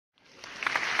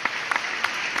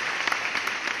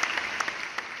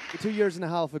2 years and a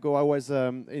half ago, I was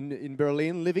in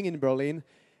Berlin, living in Berlin.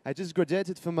 I just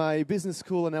graduated from my business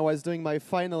school, and I was doing my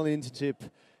final internship,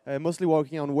 mostly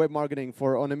working on web marketing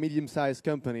on a medium-sized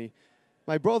company.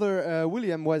 My brother,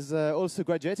 William, was also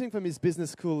graduating from his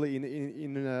business school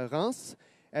in Reims,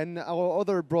 and our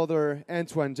other brother,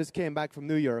 Antoine, just came back from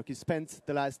New York. He spent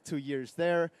the last 2 years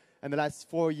there, and the last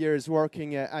 4 years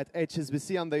working at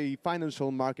HSBC on the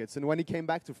financial markets. And when he came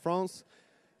back to France,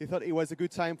 he thought it was a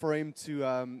good time for him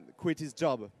to quit his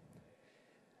job.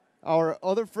 Our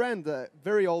other friend,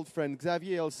 very old friend,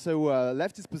 Xavier, also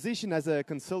left his position as a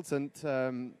consultant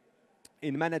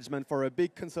in management for a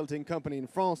big consulting company in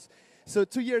France. So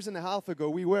 2 years and a half ago,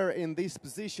 we were in this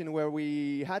position where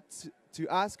we had to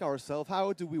ask ourselves,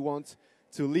 how do we want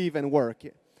to live and work?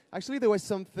 Actually, there was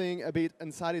something a bit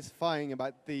unsatisfying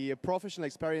about the professional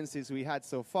experiences we had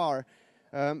so far.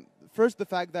 First, the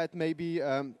fact that maybe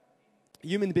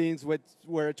human beings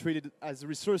were treated as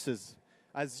resources,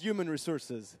 as human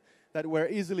resources, that were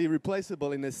easily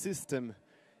replaceable in a system.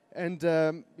 And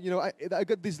I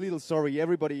got this little story.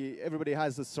 Everybody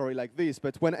has a story like this.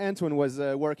 But when Antoine was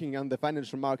working on the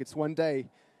financial markets one day,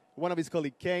 one of his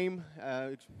colleagues came,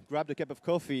 grabbed a cup of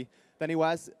coffee. Then he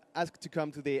was asked to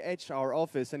come to the HR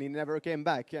office, and he never came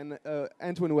back. And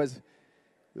Antoine was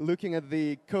looking at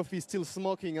the coffee still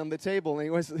smoking on the table,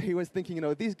 and he was thinking,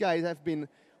 these guys have been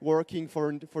working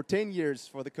for 10 years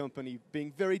for the company,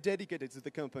 being very dedicated to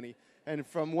the company. And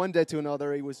from one day to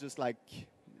another, he was just like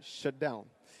shut down.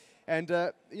 And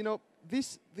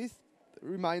this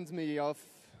reminds me of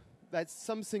that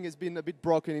something has been a bit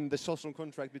broken in the social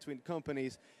contract between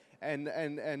companies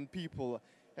and people.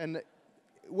 And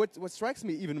what strikes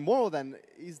me even more than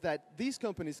is that these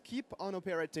companies keep on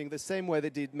operating the same way they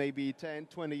did maybe 10,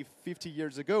 20, 50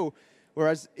 years ago,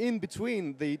 whereas in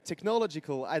between the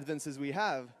technological advances we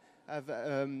have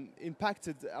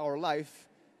impacted our life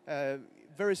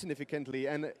very significantly.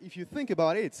 And if you think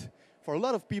about it, for a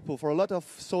lot of people, for a lot of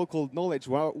so-called knowledge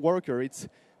worker, it's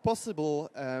possible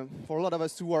for a lot of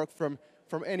us to work from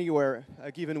anywhere,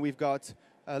 given we've got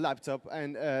a laptop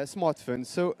and a smartphone.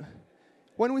 So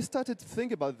when we started to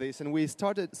think about this, and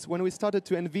when we started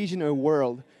to envision a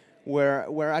world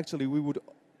where actually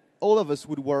all of us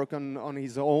would work on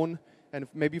his own and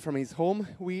maybe from his home,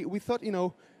 we thought,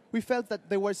 we felt that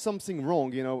there was something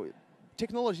wrong.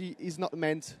 Technology is not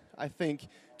meant, I think,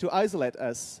 to isolate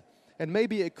us. And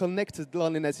maybe a connected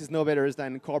loneliness is no better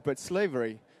than corporate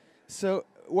slavery. So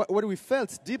what we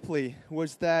felt deeply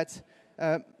was that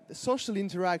social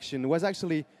interaction was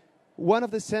actually one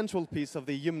of the central pieces of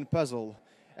the human puzzle.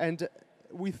 And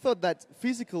we thought that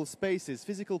physical spaces,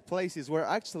 physical places were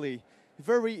actually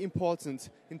very important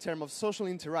in terms of social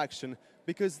interaction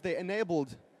because they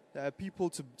enabled people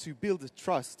to build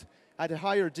trust at a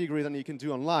higher degree than you can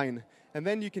do online. And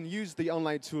then you can use the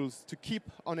online tools to keep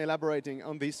on elaborating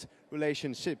on these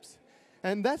relationships.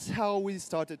 And that's how we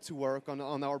started to work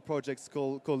on our projects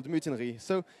called Mutinerie.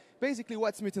 So basically,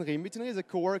 what's Mutinerie? Mutinerie is a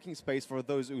co-working space, for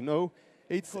those who know.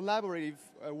 It's a collaborative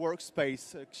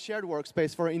workspace, a shared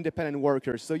workspace for independent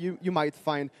workers. So you might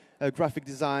find graphic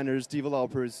designers,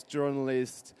 developers,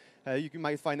 journalists. You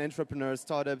might find entrepreneurs,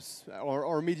 startups,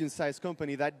 or medium-sized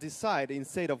company that decide,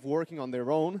 instead of working on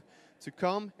their own, to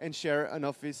come and share an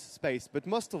office space. But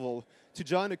most of all, to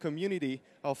join a community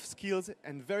of skills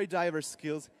and very diverse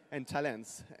skills and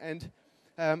talents. And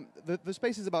the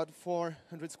space is about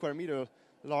 400 square meters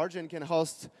large and can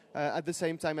host at the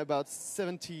same time about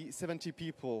 70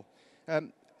 people.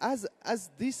 As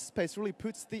this space really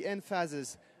puts the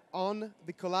emphasis on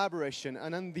the collaboration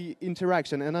and on the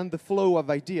interaction and on the flow of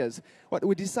ideas, what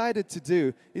we decided to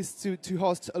do is to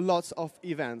host lots of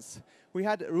events. We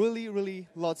had really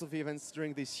lots of events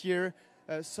during this year.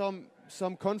 Some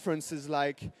conferences,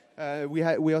 like we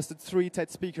hosted 3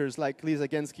 TED speakers, like Lisa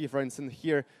Gensky, for instance,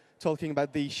 here, talking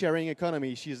about the sharing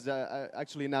economy. She's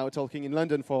actually now talking in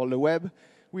London for the web.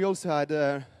 We also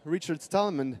had Richard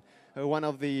Stallman, one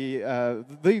of the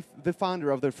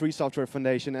founder of the Free Software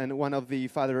Foundation and one of the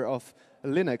father of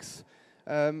Linux.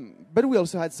 But we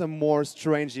also had some more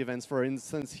strange events. For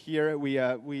instance, here we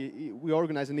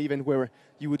organized an event where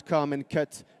you would come and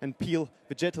cut and peel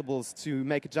vegetables to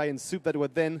make a giant soup that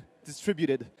was then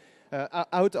distributed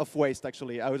out of waste,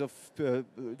 actually, out of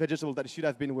vegetables that should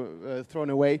have been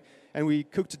thrown away. And we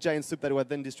cooked a giant soup that was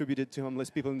then distributed to homeless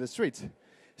people in the street.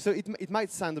 So it might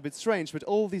sound a bit strange, but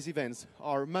all these events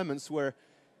are moments where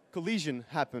collision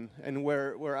happen and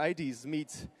where ideas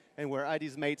meet and where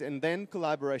ideas mate, and then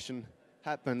collaboration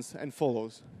happens and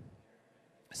follows.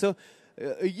 So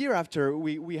a year after,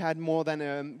 we have more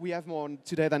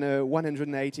today than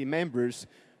 180 members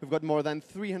We've got more than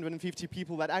 350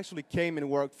 people that actually came and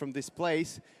worked from this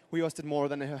place. We hosted more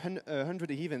than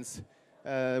 100 events,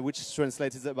 which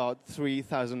translates to about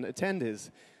 3,000 attendees.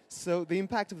 So the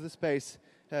impact of the space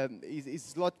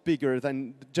is a lot bigger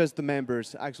than just the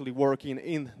members actually working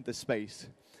in the space.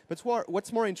 But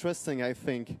what's more interesting, I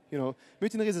think,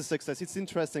 Mutinerie is a success, it's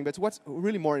interesting, but what's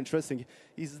really more interesting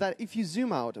is that if you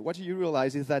zoom out, what you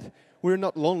realize is that we're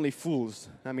not lonely fools.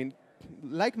 I mean,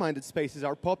 like-minded spaces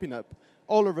are popping up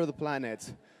all over the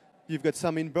planet. You've got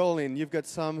some in Berlin, you've got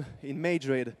some in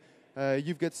Madrid,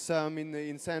 you've got some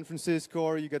in San Francisco,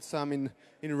 or you've got some in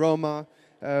Roma,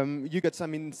 you got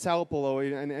some in Sao Paulo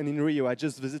and in Rio. I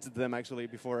just visited them actually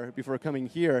before coming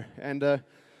here.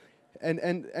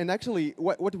 And actually,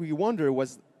 what we wonder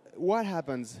was, what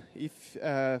happens if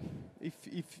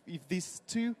these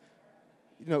two,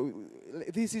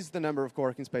 this is the number of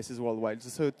coworking spaces worldwide.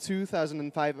 So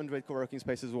 2,500 coworking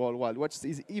spaces worldwide. What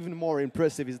is even more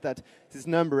impressive is that this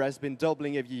number has been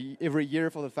doubling every year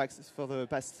for the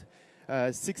past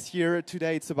 6 years.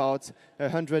 Today, it's about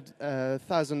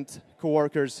 100,000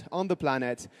 coworkers on the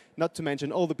planet. Not to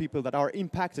mention all the people that are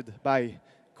impacted by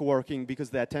co-working because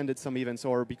they attended some events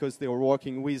or because they were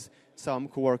working with some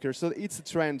co-workers. So it's a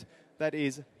trend that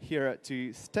is here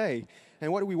to stay.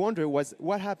 And what we wonder was,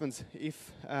 what happens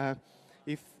if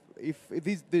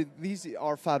these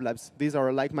are fab labs? These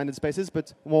are like-minded spaces,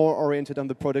 but more oriented on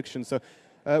the production. So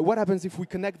what happens if we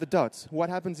connect the dots? What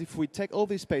happens if we take all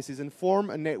these spaces and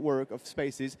form a network of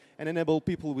spaces and enable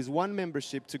people with one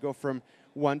membership to go from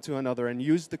one to another and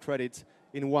use the credits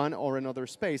in one or another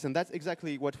space? And that's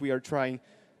exactly what we are trying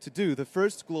to do. The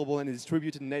first global and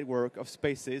distributed network of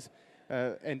spaces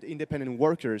and independent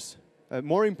workers.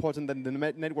 More important than the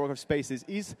network of spaces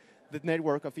is the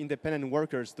network of independent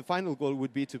workers. The final goal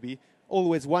would be to be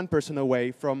always one person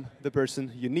away from the person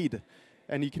you need.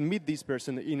 And you can meet this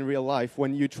person in real life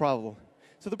when you travel.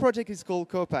 So the project is called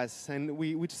CoPass, and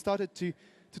we started to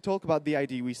talk about the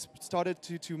idea. We started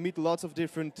to meet lots of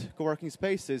different co-working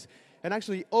spaces. And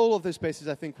actually, all of the spaces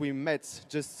I think we met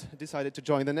just decided to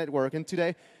join the network. And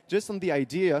today, just on the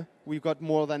idea, we've got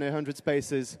more than 100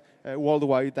 spaces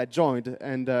worldwide that joined.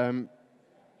 And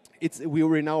we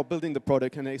are now building the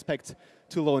product and expect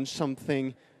to launch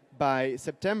something by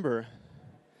September.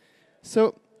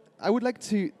 So I would like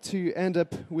to end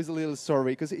up with a little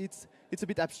story, because it's a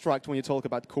bit abstract when you talk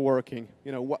about co-working.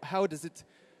 How does it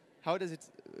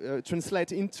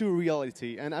translate into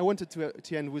reality? And I wanted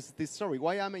to end with this story.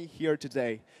 Why am I here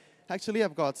today? Actually,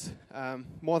 I've got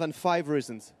more than 5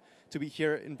 reasons to be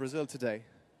here in Brazil today.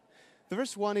 The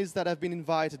first one is that I've been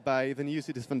invited by the New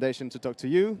Cities Foundation to talk to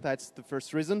you. That's the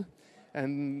first reason.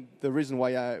 And the reason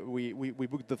why we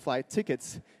booked the flight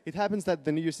tickets. It happens that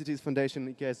the New Cities Foundation,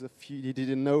 in case if you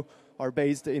didn't know, are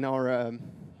based in our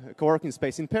co-working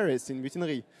space in Paris, in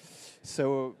Mutinerie.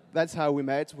 So that's how we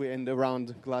met. We end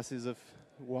around glasses of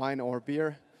wine or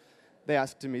beer. They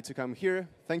asked me to come here.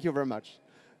 Thank you very much.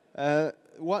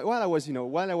 While I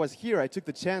was here, I took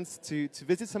the chance to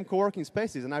visit some co-working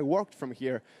spaces, and I worked from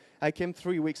here. I came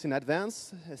 3 weeks in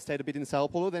advance. I stayed a bit in Sao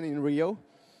Paulo, then in Rio.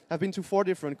 I've been to 4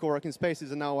 different co-working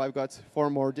spaces, and now I've got 4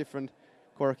 more different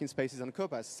co-working spaces on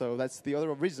CoPass. So that's the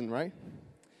other reason, right?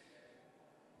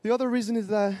 The other reason is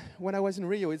that when I was in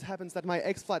Rio, it happens that my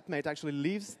ex-flatmate actually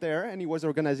lives there, and he was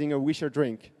organizing a We Share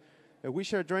Drink. A We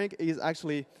Share Drink is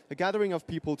actually a gathering of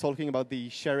people talking about the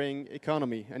sharing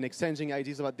economy and exchanging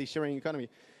ideas about the sharing economy.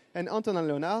 And Antonin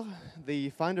Leonard, the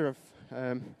founder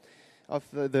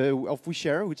of We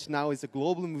Share, which now is a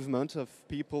global movement of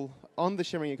people on the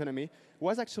sharing economy,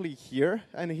 was actually here,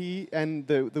 and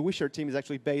the We Share team is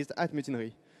actually based at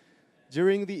Mutinerie.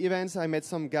 During the events, I met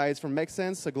some guys from Make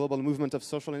Sense, a global movement of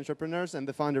social entrepreneurs, and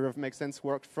the founder of Make Sense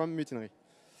worked from Mutinerie.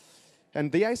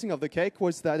 And the icing of the cake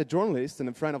was that a journalist and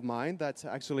a friend of mine that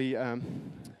actually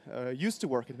used to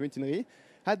work at Mutinerie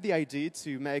had the idea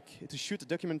to shoot a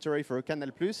documentary for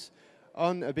Canal Plus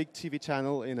on a big TV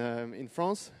channel in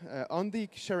France on the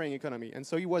sharing economy. And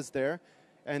so he was there,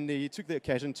 and he took the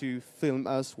occasion to film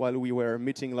us while we were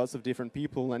meeting lots of different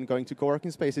people and going to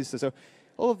co-working spaces. So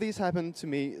all of this happened to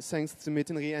me thanks to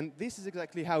Mutinerie, and this is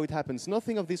exactly how it happens.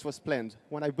 Nothing of this was planned.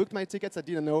 When I booked my tickets, I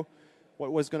didn't know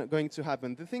what was going to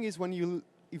happen. The thing is, when you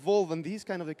evolve in these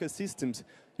kind of ecosystems,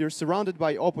 you're surrounded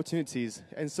by opportunities.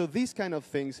 And so these kind of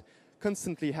things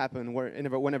constantly happen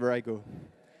whenever I go.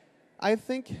 I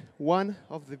think one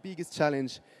of the biggest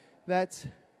challenge that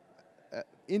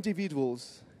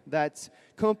individuals, that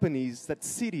companies, that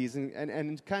cities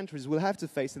and countries will have to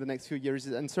face in the next few years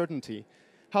is uncertainty.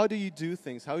 How do you do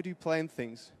things? How do you plan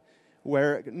things?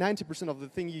 where 90% of the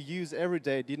thing you use every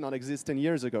day did not exist 10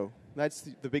 years ago? That's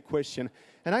the big question.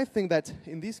 And I think that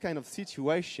in this kind of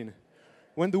situation,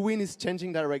 when the wind is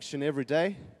changing direction every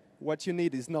day, what you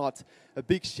need is not a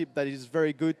big ship that is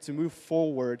very good to move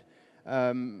forward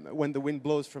when the wind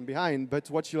blows from behind, but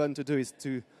what you learn to do is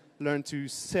to learn to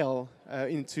sail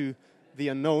into the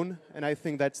unknown, and I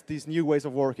think that these new ways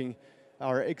of working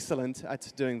are excellent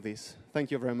at doing this.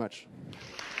 Thank you very much.